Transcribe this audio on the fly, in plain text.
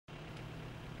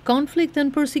Conflict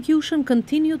and persecution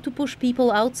continued to push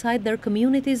people outside their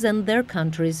communities and their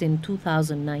countries in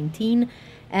 2019,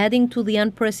 adding to the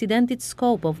unprecedented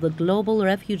scope of the global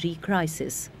refugee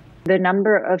crisis. The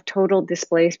number of total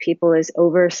displaced people is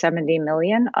over 70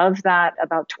 million. Of that,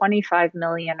 about 25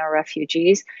 million are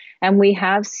refugees. And we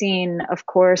have seen, of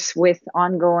course, with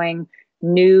ongoing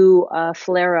new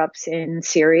flare-ups in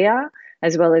Syria,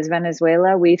 as well as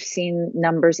Venezuela, we've seen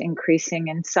numbers increasing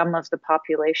in some of the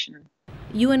population.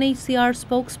 UNHCR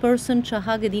spokesperson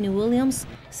Chahagedini Williams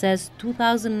says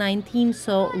 2019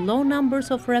 saw low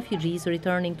numbers of refugees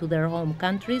returning to their home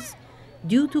countries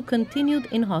due to continued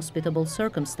inhospitable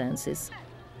circumstances.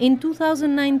 In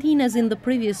 2019, as in the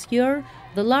previous year,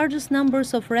 the largest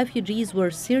numbers of refugees were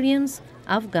Syrians,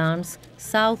 Afghans,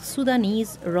 South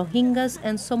Sudanese, Rohingyas,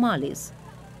 and Somalis.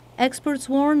 Experts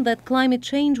warn that climate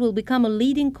change will become a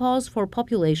leading cause for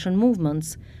population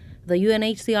movements. The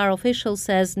UNHCR official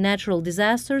says natural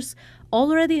disasters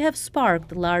already have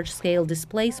sparked large-scale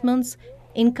displacements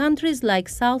in countries like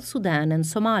South Sudan and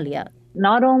Somalia.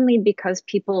 Not only because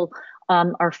people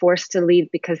are forced to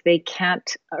leave because they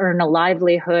can't earn a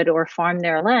livelihood or farm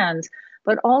their lands,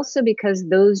 but also because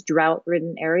those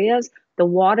drought-ridden areas, the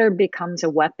water becomes a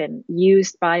weapon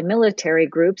used by military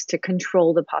groups to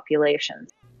control the populations.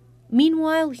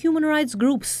 Meanwhile, human rights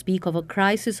groups speak of a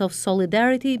crisis of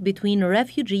solidarity between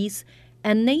refugees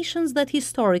and nations that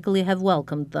historically have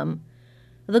welcomed them.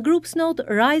 The groups note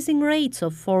rising rates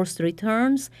of forced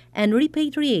returns and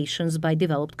repatriations by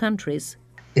developed countries.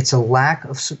 It's a lack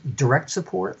of direct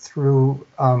support through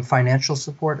financial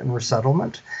support and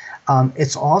resettlement.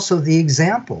 It's also the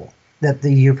example that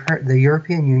the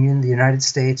European Union, the United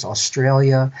States,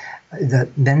 Australia, that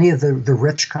many of the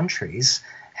rich countries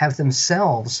have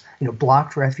themselves,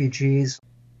 blocked refugees.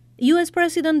 U.S.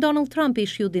 President Donald Trump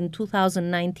issued in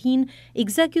 2019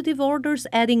 executive orders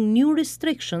adding new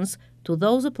restrictions to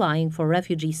those applying for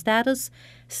refugee status,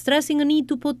 stressing a need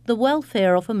to put the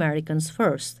welfare of Americans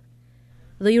first.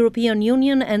 The European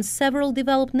Union and several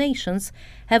developed nations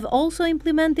have also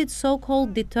implemented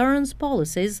so-called deterrence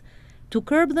policies to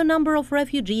curb the number of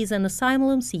refugees and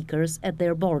asylum seekers at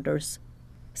their borders.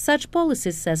 Such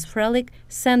policies, says Frelich,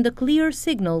 send a clear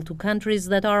signal to countries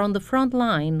that are on the front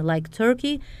line, like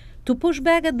Turkey, to push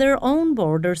back at their own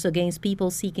borders against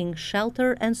people seeking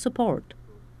shelter and support.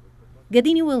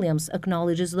 Gedini Williams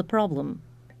acknowledges the problem.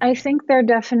 I think there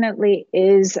definitely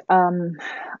is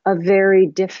a very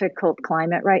difficult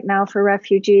climate right now for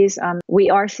refugees. We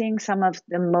are seeing some of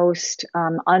the most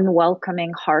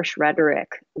unwelcoming, harsh rhetoric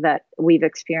that we've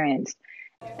experienced.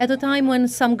 At a time when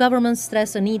some governments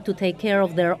stress a need to take care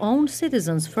of their own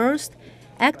citizens first,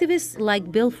 activists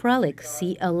like Bill Frelich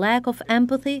see a lack of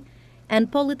empathy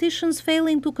and politicians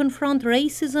failing to confront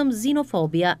racism,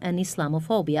 xenophobia, and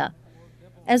Islamophobia.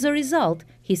 As a result,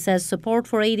 he says support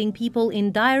for aiding people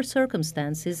in dire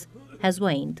circumstances has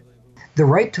waned. The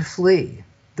right to flee,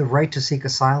 the right to seek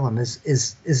asylum is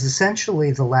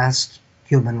essentially the last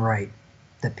human right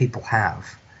that people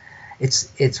have.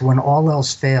 It's when all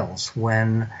else fails,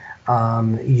 when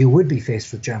you would be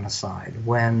faced with genocide,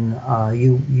 when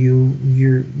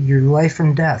your life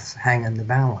and death hang in the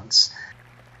balance.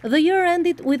 The year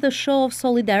ended with a show of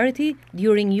solidarity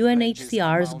during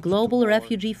UNHCR's Global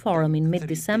Refugee Forum in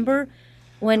mid-December,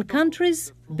 when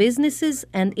countries, businesses,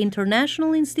 and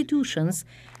international institutions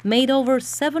made over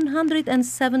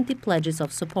 770 pledges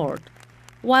of support.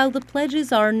 While the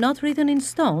pledges are not written in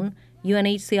stone,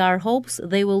 UNHCR hopes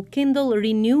they will kindle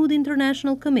renewed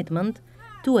international commitment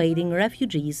to aiding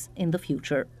refugees in the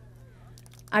future.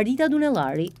 Ardita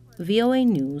Dunellari, VOA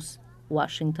News,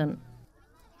 Washington.